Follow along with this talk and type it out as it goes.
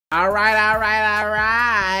All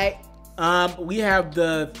right. We have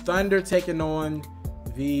the Thunder taking on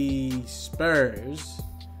the Spurs.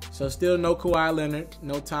 So still no Kawhi Leonard,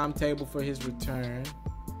 no timetable for his return.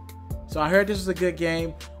 So I heard this was a good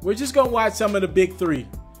game. We're just gonna watch some of the big three.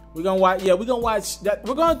 We're gonna watch that.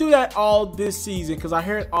 We're gonna do that all this season because I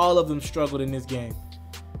heard all of them struggled in this game.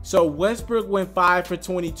 So Westbrook went 5 for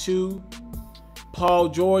 22. Paul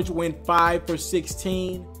George went 5 for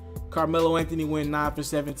 16. Carmelo Anthony went 9 for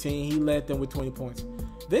 17. He led them with 20 points.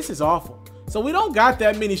 This is awful. So we don't got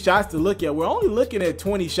that many shots to look at. We're only looking at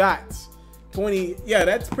 20 shots. 20, yeah,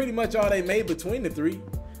 that's pretty much all they made between the three.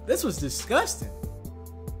 This was disgusting.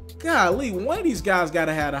 Golly, one of these guys got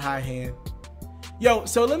to have a high hand. Yo,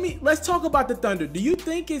 so let's talk about the Thunder. Do you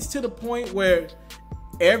think it's to the point where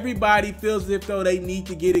everybody feels as if though they need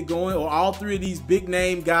to get it going, or all three of these big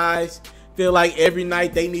name guys feel like every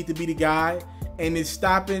night they need to be the guy, and it's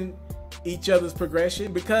stopping each other's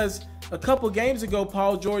progression? Because a couple games ago,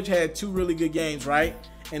 Paul George had 2 really good games, right?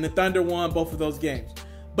 And the Thunder won both of those games.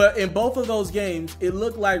 But in both of those games, it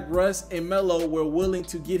looked like Russ and Melo were willing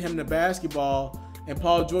to get him the basketball, and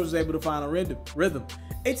Paul George was able to find a rhythm.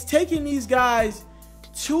 It's taking these guys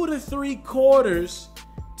 2 to 3 quarters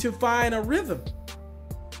to find a rhythm.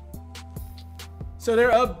 So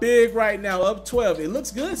they're up big right now, up 12. It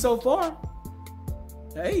looks good so far.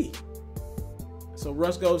 Hey. So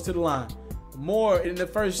Russ goes to the line. Moore in the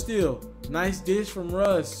first steal. Nice dish from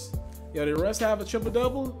Russ. Yo, did Russ have a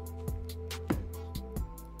triple-double?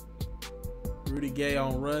 Rudy Gay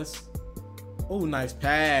on Russ. Oh, nice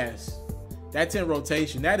pass. That's in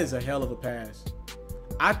rotation. That is a hell of a pass.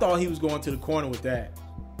 I thought he was going to the corner with that.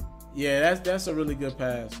 Yeah, that's a really good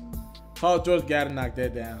pass. Paul George got to knock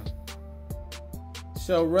that down.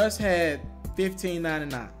 So Russ had 15, 9,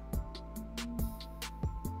 and 9.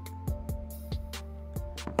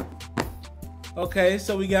 Okay,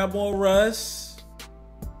 so we got more Russ.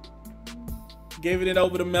 Giving it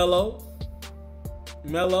over to Melo.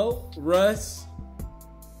 Melo, Russ.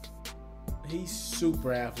 He's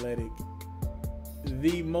super athletic.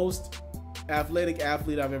 The most athletic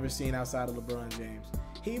athlete I've ever seen outside of LeBron James.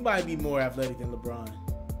 He might be more athletic than LeBron.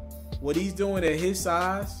 What he's doing at his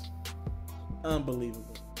size,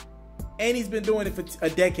 unbelievable. And he's been doing it for a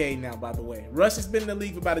decade now, by the way. Russ has been in the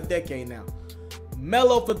league for about a decade now.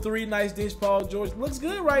 Melo for 3, nice dish. Paul George looks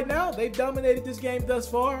good right now. They've dominated this game thus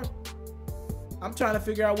far. I'm trying to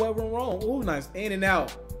figure out what went wrong. Ooh, nice in and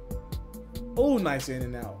out. Ooh, nice in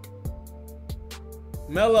and out.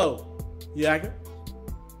 Melo. Yeah.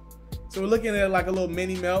 So we're looking at like a little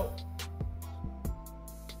mini melt.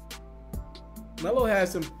 Melo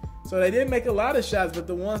has some. So they didn't make a lot of shots, but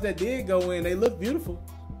the ones that did go in, they look beautiful.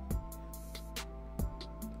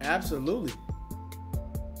 Absolutely.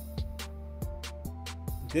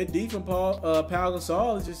 Good defense, Pau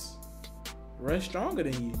Gasol is just run stronger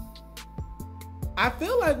than you. I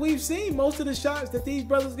feel like we've seen most of the shots that these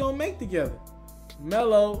brothers gonna make together.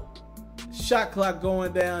 Melo, shot clock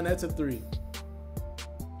going down. That's a 3.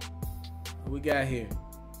 What we got here?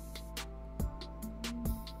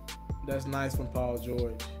 That's nice from Paul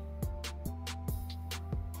George.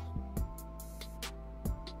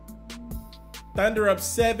 Thunder up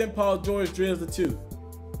 7. Paul George drills the 2.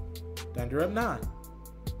 Thunder up 9.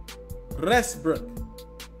 Westbrook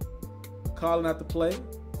calling out the play.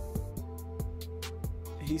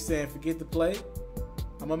 He's saying, forget the play.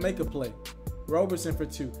 I'm going to make a play. Roberson for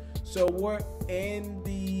 2. So we're in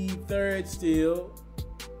the third steal.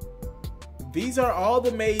 These are all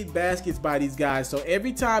the made baskets by these guys. So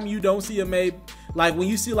every time you don't see a made, like when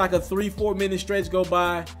you see like a 3-4 minute stretch go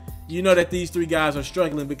by, you know that these 3 guys are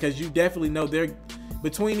struggling, because you definitely know they're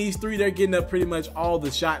between these 3, they're getting up pretty much all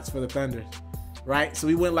the shots for the Thunder, right? So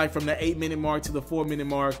we went like from the 8-minute mark to the 4-minute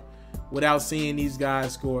mark without seeing these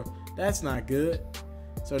guys score. That's not good.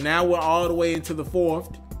 So now we're all the way into the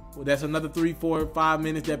 4th. Well, that's another 3, 4, 5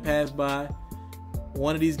 minutes that passed by.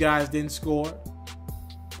 One of these guys didn't score.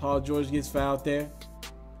 Paul George gets fouled there.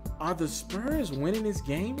 Are the Spurs winning this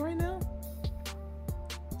game right now?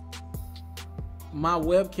 My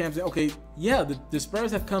webcam's okay. Yeah, the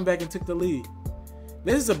Spurs have come back and took the lead.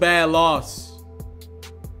 This is a bad loss.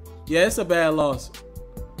 Yeah, it's a bad loss.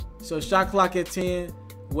 So shot clock at 10.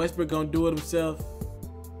 Westbrook gonna do it himself.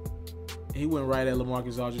 He went right at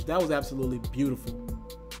LaMarcus Aldridge. That was absolutely beautiful.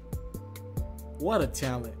 What a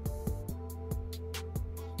talent.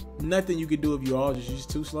 Nothing you can do if you're Aldridge. You're just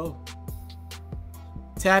too slow.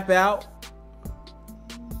 Tap out.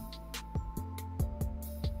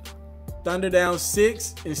 Thunder down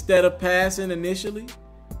 6 instead of passing initially.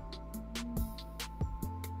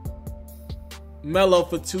 Melo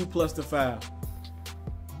for 2 plus the foul.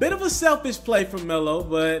 Bit of a selfish play from Melo,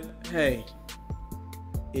 but hey,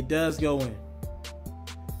 it does go in.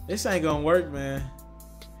 This ain't gonna work, man.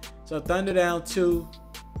 So Thunder down 2.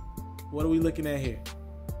 What are we looking at here?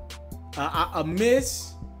 A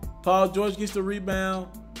miss. Paul George gets the rebound.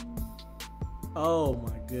 Oh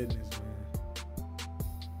my goodness, man.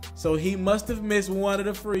 So he must have missed one of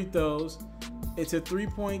the free throws. It's a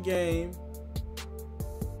 3-point game.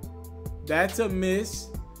 That's a miss.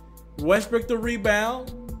 Westbrook the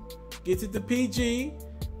rebound. Gets it to PG.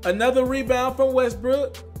 Another rebound from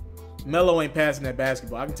Westbrook. Melo ain't passing that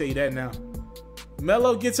basketball. I can tell you that now.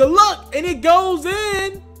 Melo gets a look, and it goes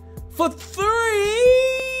in for 3.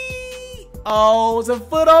 Oh, it's a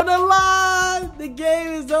foot on the line. The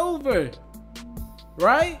game is over.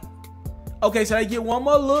 Right? Okay, so they get one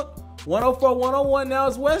more look. 104-101. Now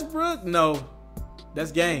it's Westbrook. No,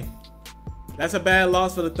 that's game. That's a bad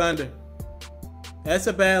loss for the Thunder. That's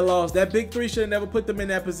a bad loss. That big 3 should have never put them in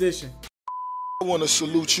that position. I want to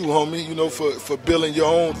salute you, homie, you know, for building your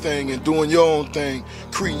own thing and doing your own thing,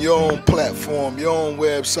 creating your own platform, your own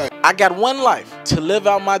website. I got one life to live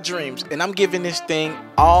out my dreams, and I'm giving this thing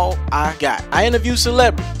all I got. I interview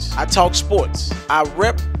celebrities. I talk sports. I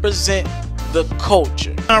represent the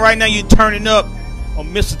culture. Right now you're turning up on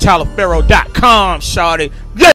MrTaliaferro.com, shawty.